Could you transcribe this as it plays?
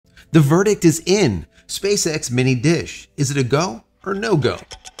The verdict is in. SpaceX Mini Dish. Is it a go or no go?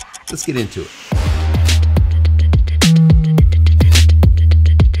 Let's get into it.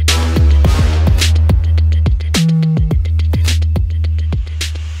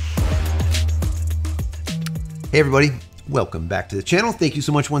 Hey everybody, welcome back to the channel. Thank you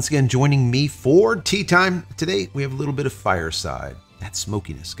so much once again joining me for tea time. Today we have a little bit of fireside. That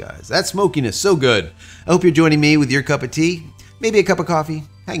smokiness, guys. That smokiness, so good. I hope you're joining me with your cup of tea, maybe a cup of coffee,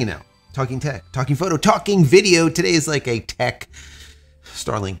 hanging out, talking tech, talking photo, talking video. Today is like a tech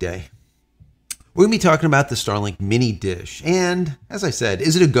Starlink day. We're gonna be talking about the Starlink Mini Dish. And as I said,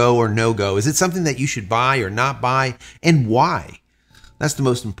 is it a go or no go? Is it something that you should buy or not buy? And why? That's the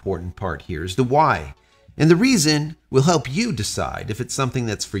most important part here, is the why. And the reason will help you decide if it's something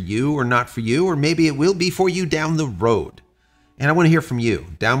that's for you or not for you, or maybe it will be for you down the road. And I want to hear from you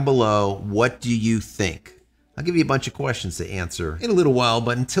down below. What do you think? I'll give you a bunch of questions to answer in a little while,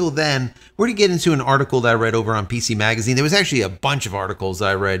 but until then, we're going to get into an article that I read over on PC Magazine. There was actually a bunch of articles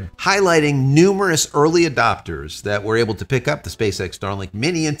I read highlighting numerous early adopters that were able to pick up the SpaceX Starlink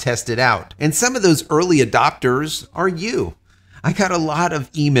Mini and test it out. And some of those early adopters are you. I got a lot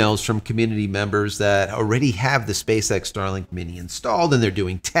of emails from community members that already have the SpaceX Starlink Mini installed and they're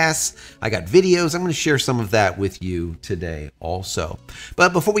doing tests. I got videos. I'm going to share some of that with you today also.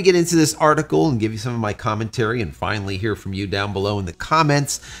 But before we get into this article and give you some of my commentary and finally hear from you down below in the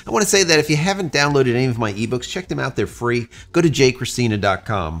comments, I want to say that if you haven't downloaded any of my ebooks, check them out. They're free. Go to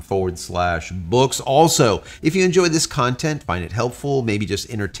JCristina.com/books. Also, if you enjoy this content, find it helpful, maybe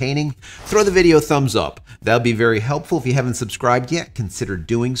just entertaining, throw the video a thumbs up. That'll be very helpful. If you haven't subscribed yet, consider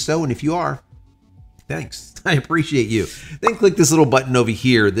doing so. And if you are, thanks. I appreciate you. Then click this little button over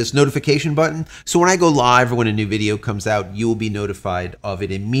here, this notification button. So when I go live or when a new video comes out, you will be notified of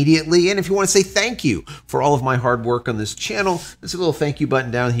it immediately. And if you want to say thank you for all of my hard work on this channel, there's a little thank you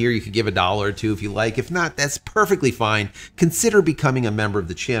button down here. You could give $1 or $2 if you like. If not, that's perfectly fine. Consider becoming a member of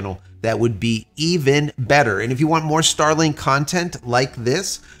the channel. That would be even better. And if you want more Starlink content like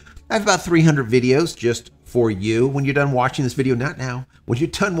this, I have about 300 videos just for you. When you're done watching this video, not now, when you're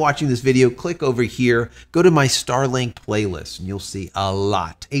done watching this video, click over here, go to my Starlink playlist, and you'll see a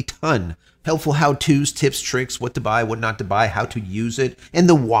lot, a ton. Helpful how-tos, tips, tricks, what to buy, what not to buy, how to use it, and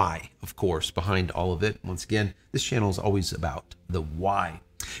the why, of course, behind all of it. Once again, this channel is always about the why.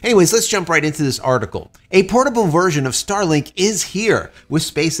 Anyways, let's jump right into this article. A portable version of Starlink is here with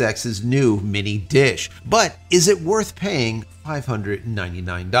SpaceX's new Mini Dish. But is it worth paying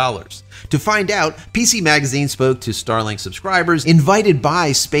 $599? To find out, PC Magazine spoke to Starlink subscribers invited by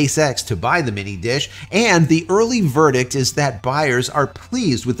SpaceX to buy the Mini Dish, and the early verdict is that buyers are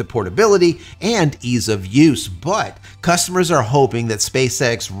pleased with the portability and ease of use. But customers are hoping that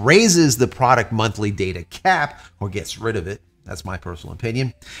SpaceX raises the product monthly data cap or gets rid of it. That's my personal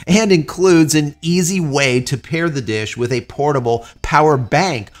opinion, and includes an easy way to pair the dish with a portable power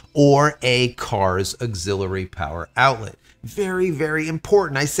bank or a car's auxiliary power outlet. Very, very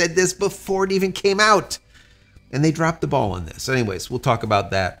important. I said this before it even came out, and they dropped the ball on this. Anyways, we'll talk about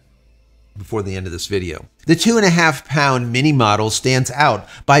that before the end of this video. The 2.5-pound mini model stands out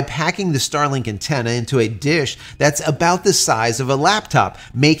by packing the Starlink antenna into a dish that's about the size of a laptop,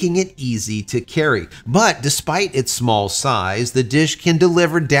 making it easy to carry. But despite its small size, the dish can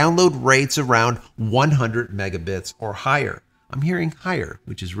deliver download rates around 100 megabits or higher. I'm hearing higher,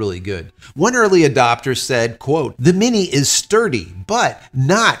 which is really good. One early adopter said, quote, "The Mini is sturdy, but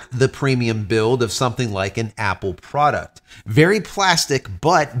not the premium build of something like an Apple product. Very plastic,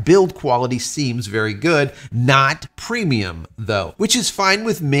 but build quality seems very good. Not premium, though, which is fine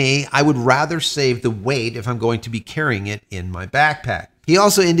with me. I would rather save the weight if I'm going to be carrying it in my backpack." He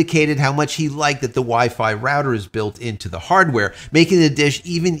also indicated how much he liked that the Wi-Fi router is built into the hardware, making the dish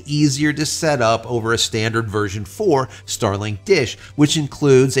even easier to set up over a standard version 4 Starlink dish, which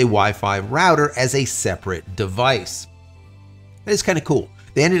includes a Wi-Fi router as a separate device. That is kind of cool.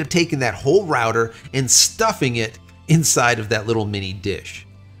 They ended up taking that whole router and stuffing it inside of that little mini dish.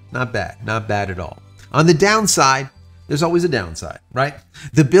 Not bad, not bad at all. On the downside, there's always a downside, right?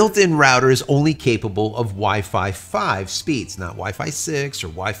 The built-in router is only capable of Wi-Fi 5 speeds, not Wi-Fi 6 or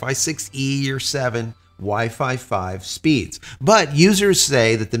Wi-Fi 6E or 7, Wi-Fi 5 speeds. But users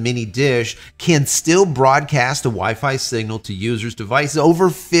say that the Mini Dish can still broadcast a Wi-Fi signal to users' devices over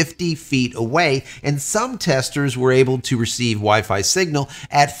 50 feet away, and some testers were able to receive Wi-Fi signal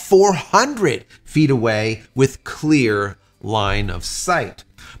at 400 feet away with clear line of sight.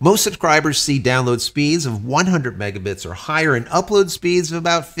 Most subscribers see download speeds of 100 megabits or higher and upload speeds of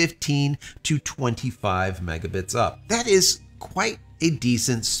about 15 to 25 megabits up. That is quite a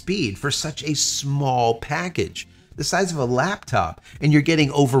decent speed for such a small package. the size of a laptop, and you're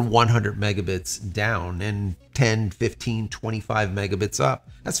getting over 100 megabits down and 10, 15, 25 megabits up.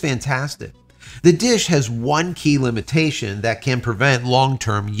 That's fantastic. The dish has one key limitation that can prevent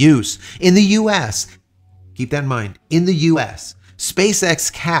long-term use. In the US, keep that in mind, in the US,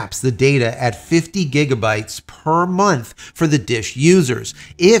 SpaceX caps the data at 50 gigabytes per month for the dish users.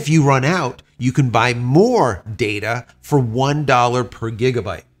 If you run out, you can buy more data for $1 per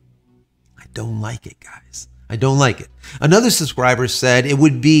gigabyte. I don't like it, guys. I don't like it. Another subscriber said it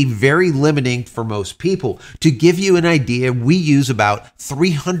would be very limiting for most people. To give you an idea, we use about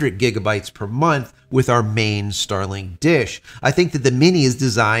 300 gigabytes per month with our main Starlink dish. I think that the Mini is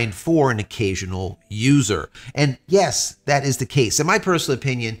designed for an occasional user. And yes, that is the case. In my personal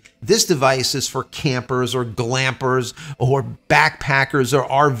opinion, this device is for campers or glampers or backpackers or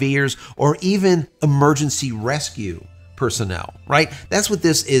RVers or even emergency rescue personnel, right? That's what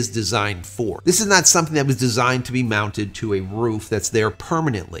this is designed for. This is not something that was designed to be mounted to a roof that's there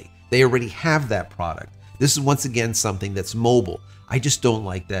permanently. They already have that product. This is once again something that's mobile. I just don't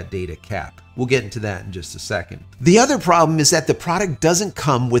like that data cap. We'll get into that in just a second. The other problem is that the product doesn't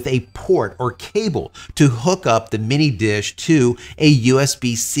come with a port or cable to hook up the mini dish to a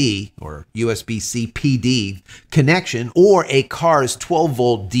USB-C or USB-C PD connection or a car's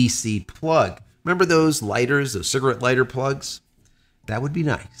 12-volt DC plug. Remember those lighters, those cigarette lighter plugs? That would be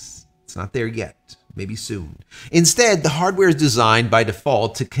nice. It's not there yet. Maybe soon. Instead, the hardware is designed by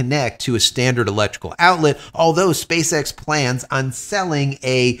default to connect to a standard electrical outlet, although SpaceX plans on selling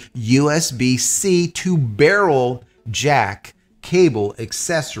a USB-C to barrel jack cable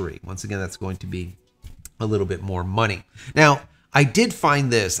accessory. Once again, that's going to be a little bit more money. Now, I did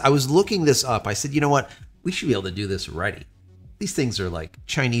find this. I was looking this up. I said, you know what? We should be able to do this already. These things are like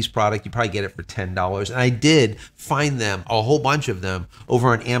Chinese product. You probably get it for $10. And I did find them, a whole bunch of them, over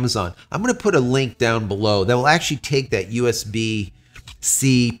on Amazon. I'm going to put a link down below that will actually take that USB-C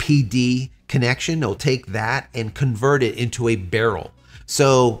PD connection. It'll take that and convert it into a barrel.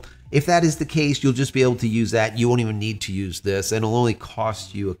 So if that is the case, you'll just be able to use that. You won't even need to use this, and it'll only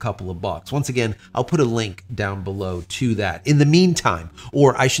cost you a couple of bucks. Once again, I'll put a link down below to that. In the meantime,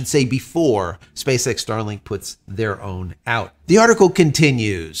 or I should say before SpaceX Starlink puts their own out. The article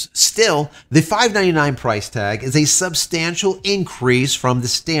continues. Still, the $599 price tag is a substantial increase from the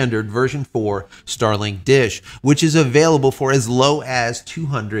standard version 4 Starlink dish, which is available for as low as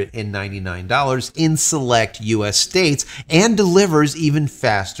 $299 in select US states and delivers even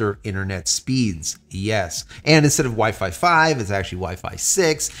faster internet speeds. Yes. And instead of Wi-Fi 5, it's actually Wi-Fi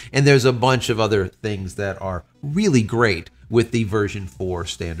 6, and there's a bunch of other things that are really great with the version 4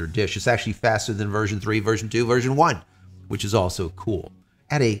 standard dish. It's actually faster than version 3, version 2, version 1. Which is also cool,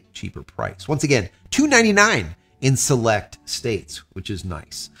 at a cheaper price. Once again, $299 in select states, which is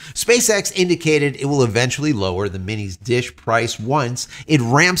nice. SpaceX indicated it will eventually lower the Mini's dish price once it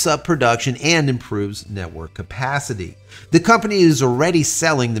ramps up production and improves network capacity. The company is already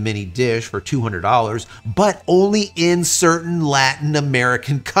selling the Mini Dish for $200, but only in certain Latin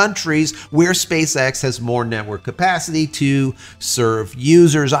American countries where SpaceX has more network capacity to serve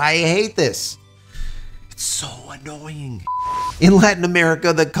users. I hate this. So annoying. In Latin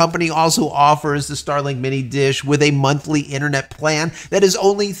America, the company also offers the Starlink Mini Dish with a monthly internet plan that is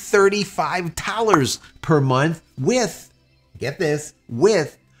only $35 per month with, get this,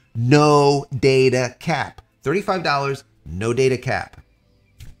 with no data cap. $35, no data cap.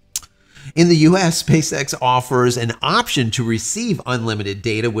 In the US, SpaceX offers an option to receive unlimited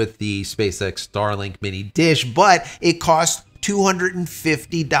data with the SpaceX Starlink Mini Dish, but it costs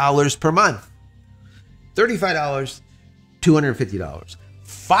 $250 per month. $35, $250,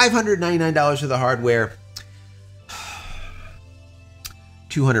 $599 for the hardware,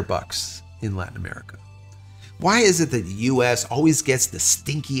 $200 in Latin America. Why is it that the US always gets the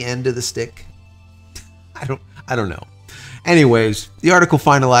stinky end of the stick? I don't know. Anyways, the article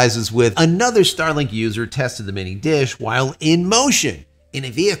finalizes with another Starlink user tested the Mini Dish while in motion in a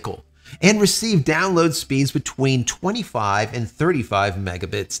vehicle and received download speeds between 25 and 35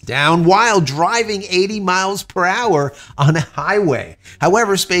 megabits down while driving 80 miles per hour on a highway.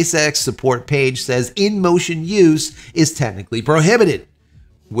 However, SpaceX support page says in-motion use is technically prohibited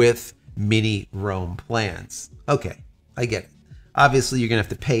with mini roam plans. Okay, I get it. Obviously, you're going to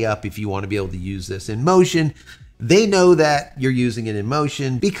have to pay up if you want to be able to use this in motion. They know that you're using it in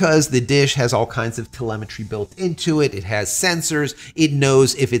motion because the dish has all kinds of telemetry built into it. It has sensors. It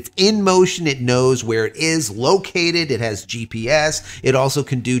knows if it's in motion. It knows where it is located. It has GPS. It also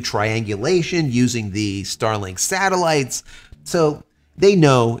can do triangulation using the Starlink satellites. So they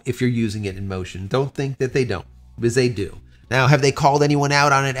know if you're using it in motion. Don't think that they don't, because they do. Now, have they called anyone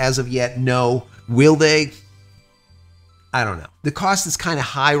out on it as of yet? No. Will they? I don't know. The cost is kind of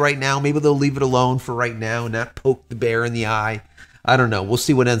high right now. Maybe they'll leave it alone for right now and not poke the bear in the eye. I don't know. We'll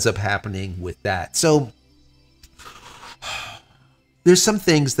see what ends up happening with that. So there's some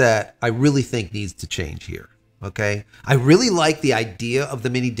things that I really think needs to change here. Okay. I really like the idea of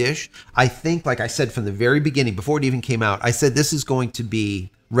the mini dish. I think, like I said from the very beginning, before it even came out, I said this is going to be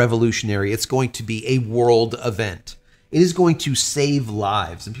revolutionary. It's going to be a world event. It is going to save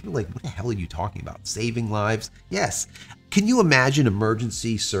lives. And people are like, what the hell are you talking about? Saving lives? Yes. Can you imagine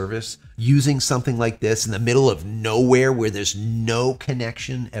emergency service using something like this in the middle of nowhere where there's no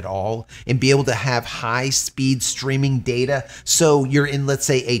connection at all and be able to have high-speed streaming data? So you're in, let's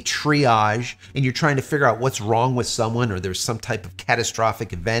say, a triage and you're trying to figure out what's wrong with someone, or there's some type of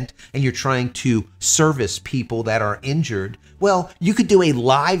catastrophic event and you're trying to service people that are injured. Well, you could do a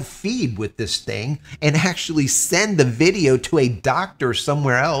live feed with this thing and actually send the video to a doctor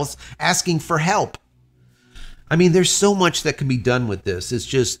somewhere else asking for help. I mean, there's so much that can be done with this.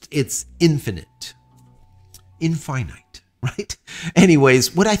 It's infinite, right?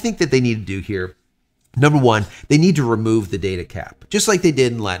 Anyways, what I think that they need to do here, number one, they need to remove the data cap, just like they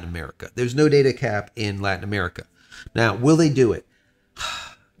did in Latin America. There's no data cap in Latin America. Now, will they do it?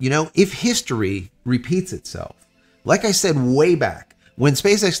 You know, if history repeats itself, like I said way back, when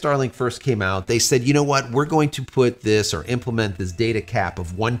SpaceX Starlink first came out, they said, you know what, we're going to put this or implement this data cap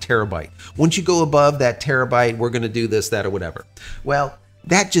of 1 terabyte. Once you go above that terabyte, we're going to do this, that, or whatever. Well,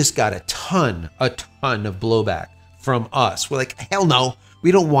 that just got a ton of blowback from us. We're like, hell no,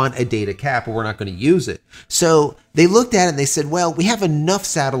 we don't want a data cap, or we're not going to use it. So they looked at it and they said, well, we have enough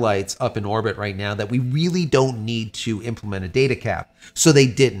satellites up in orbit right now that we really don't need to implement a data cap. So they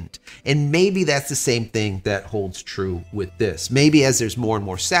didn't. And maybe that's the same thing that holds true with this. Maybe as there's more and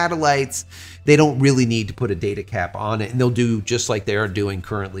more satellites, they don't really need to put a data cap on it. And they'll do just like they are doing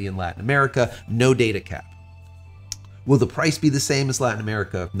currently in Latin America, no data cap. Will the price be the same as Latin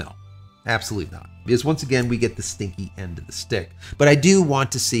America? No, absolutely not. Because once again, we get the stinky end of the stick. But I do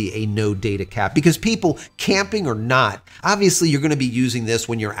want to see a no data cap, because people, camping or not, obviously you're going to be using this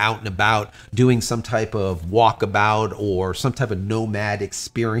when you're out and about doing some type of walkabout or some type of nomad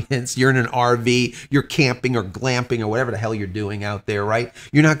experience. You're in an RV, you're camping or glamping or whatever the hell you're doing out there, right?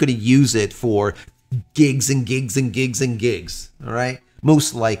 You're not going to use it for gigs and gigs and gigs and gigs, all right?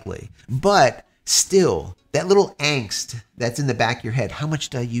 Most likely. But still, that little angst that's in the back of your head, how much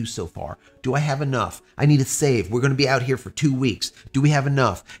did I use so far? Do I have enough? I need to save. We're going to be out here for 2 weeks. Do we have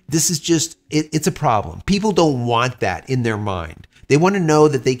enough? This is just, it's a problem. People don't want that in their mind. They want to know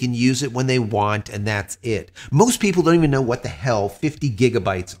that they can use it when they want, and that's it. Most people don't even know what the hell 50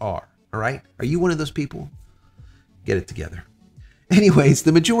 gigabytes are, all right? Are you one of those people? Get it together. Anyways,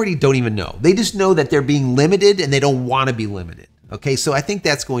 the majority don't even know. They just know that they're being limited and they don't want to be limited. Okay, so I think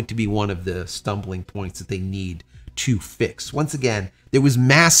that's going to be one of the stumbling points that they need to fix. Once again, there was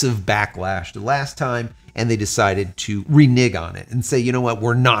massive backlash the last time, and they decided to renege on it and say, you know what,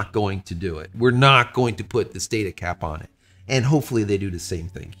 we're not going to do it. We're not going to put this data cap on it. And hopefully they do the same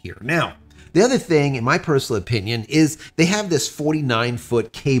thing here. Now, the other thing, in my personal opinion, is they have this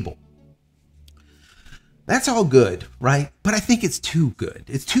 49-foot cable. That's all good, right? But I think it's too good.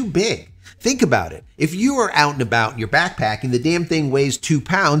 It's too big. Think about it. If you are out and about and you're backpacking, the damn thing weighs 2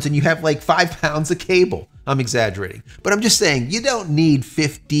 pounds and you have like 5 pounds of cable. I'm exaggerating, but I'm just saying you don't need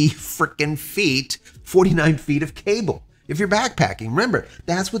 50 freaking feet, 49 feet of cable. If you're backpacking, remember,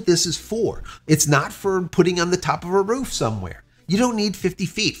 that's what this is for. It's not for putting on the top of a roof somewhere. You don't need 50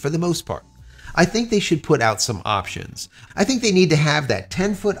 feet for the most part. I think they should put out some options. I think they need to have that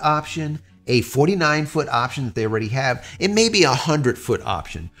 10-foot option, a 49-foot option that they already have, and maybe a 100-foot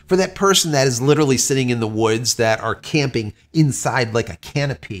option for that person that is literally sitting in the woods that are camping inside like a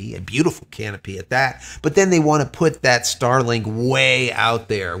canopy, a beautiful canopy at that, but then they want to put that Starlink way out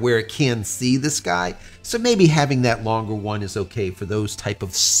there where it can see the sky. So maybe having that longer one is okay for those type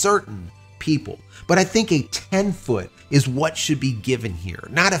of certain people. But I think a 10-foot is what should be given here,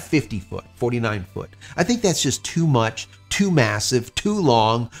 not a 50-foot, 49-foot. I think that's just too much, too massive, too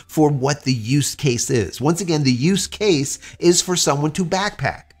long for what the use case is. Once again, the use case is for someone to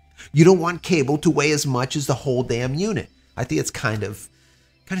backpack. You don't want cable to weigh as much as the whole damn unit. I think it's kind of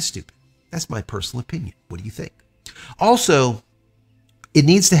stupid. That's my personal opinion. What do you think? Also, it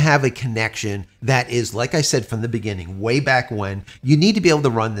needs to have a connection that is, like I said from the beginning, way back when, you need to be able to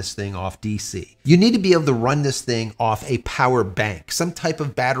run this thing off DC. You need to be able to run this thing off a power bank, some type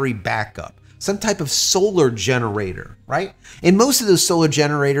of battery backup, some type of solar generator, right? And most of those solar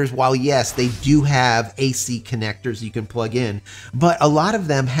generators, while yes, they do have AC connectors you can plug in, but a lot of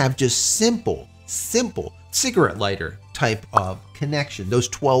them have just simple cigarette lighter type of connection, those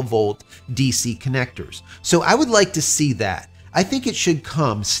 12-volt DC connectors. So I would like to see that. I think it should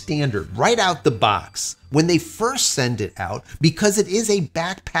come standard right out the box when they first send it out, because it is a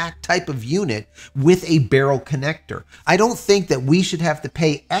backpack type of unit with a barrel connector. I don't think that we should have to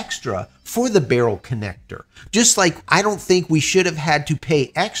pay extra for the barrel connector. Just like I don't think we should have had to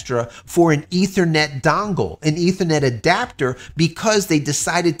pay extra for an Ethernet dongle, an Ethernet adapter, because they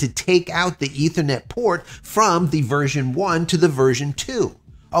decided to take out the Ethernet port from the version 1 to the version 2.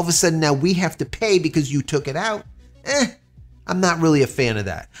 All of a sudden now we have to pay because you took it out. I'm not really a fan of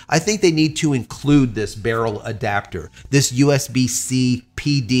that. I think they need to include this barrel adapter, this USB-C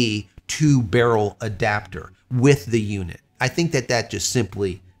PD to barrel adapter with the unit. I think that that just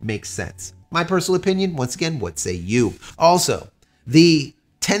simply makes sense. My personal opinion, once again, what say you? Also, the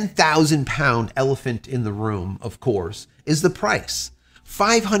 10,000 pound elephant in the room, of course, is the price.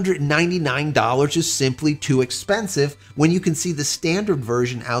 $599 is simply too expensive when you can see the standard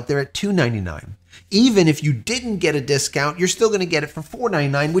version out there at $299. Even if you didn't get a discount, you're still going to get it for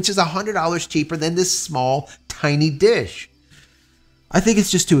 $499, which is $100 cheaper than this small, tiny dish. I think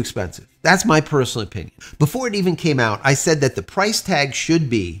it's just too expensive. That's my personal opinion. Before it even came out, I said that the price tag should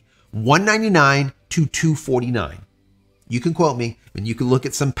be $199 to $249. You can quote me, and you can look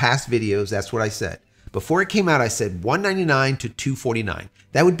at some past videos. That's what I said. Before it came out, I said $199 to $249.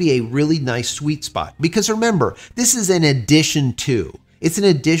 That would be a really nice sweet spot. Because remember, this is an addition to. It's an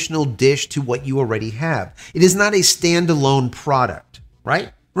additional dish to what you already have. It is not a standalone product,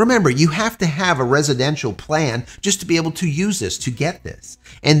 right? Remember, you have to have a residential plan just to be able to use this, to get this.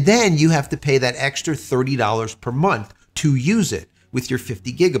 And then you have to pay that extra $30 per month to use it with your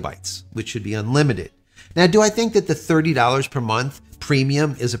 50 gigabytes, which should be unlimited. Now, do I think that the $30 per month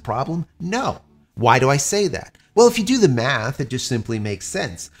premium is a problem? No. Why do I say that? Well, if you do the math, it just simply makes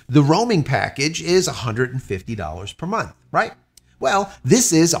sense. The roaming package is $150 per month, right? Well,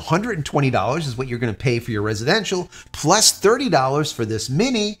 this is $120 is what you're going to pay for your residential, plus $30 for this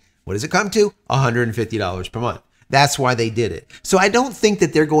mini. What does it come to? $150 per month. That's why they did it. So I don't think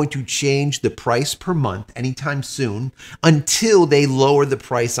that they're going to change the price per month anytime soon until they lower the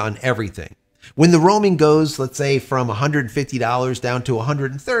price on everything. When the roaming goes, let's say, from $150 down to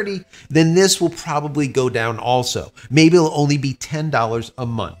 $130, then this will probably go down also. Maybe it'll only be $10 a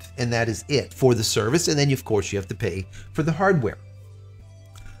month, and that is it for the service. And then, of course, you have to pay for the hardware.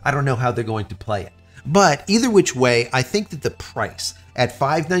 I don't know how they're going to play it. But either which way, I think that the price at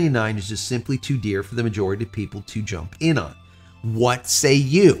 $599 is just simply too dear for the majority of people to jump in on. What say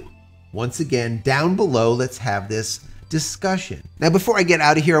you? Once again, down below, let's have this discussion. Now, before I get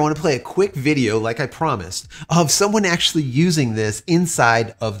out of here, I want to play a quick video, like I promised, of someone actually using this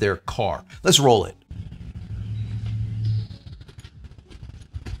inside of their car. Let's roll it.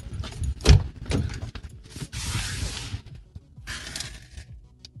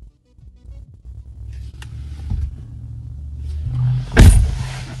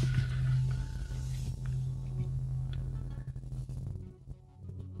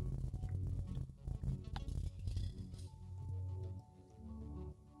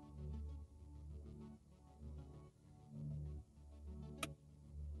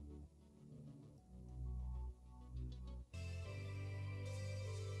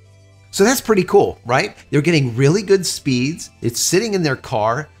 So that's pretty cool, right? They're getting really good speeds. It's sitting in their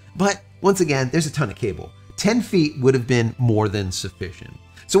car, but once again, there's a ton of cable. 10 feet would have been more than sufficient.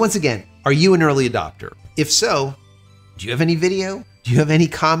 So once again, are you an early adopter? If so, do you have any video? Do you have any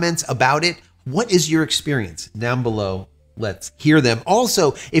comments about it? What is your experience? Down below, let's hear them.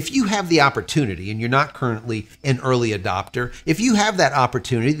 Also, if you have the opportunity and you're not currently an early adopter, if you have that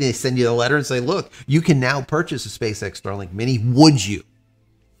opportunity, they send you a letter and say, look, you can now purchase a SpaceX Starlink Mini. Would you?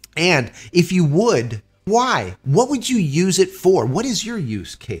 And if you would, why? What would you use it for? What is your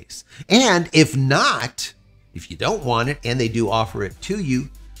use case? And if not, if you don't want it and they do offer it to you,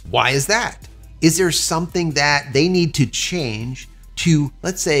 why is that? Is there something that they need to change to,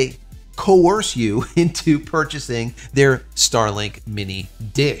 let's say, coerce you into purchasing their Starlink Mini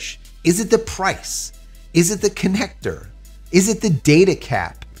Dish? Is it the price? Is it the connector? Is it the data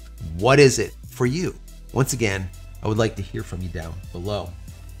cap? What is it for you? Once again, I would like to hear from you down below.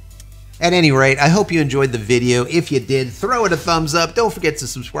 At any rate, I hope you enjoyed the video. If you did, throw it a thumbs up. Don't forget to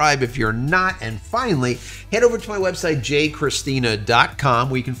subscribe if you're not. And finally, head over to my website,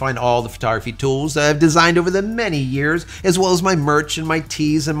 JCristina.com, where you can find all the photography tools that I've designed over the many years, as well as my merch and my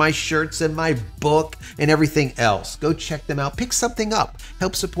tees and my shirts and my book and everything else. Go check them out. Pick something up.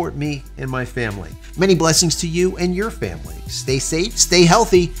 Help support me and my family. Many blessings to you and your family. Stay safe, stay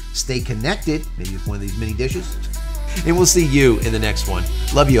healthy, stay connected, maybe with one of these mini dishes. And we'll see you in the next one.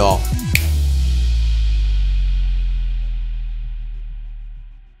 Love you all.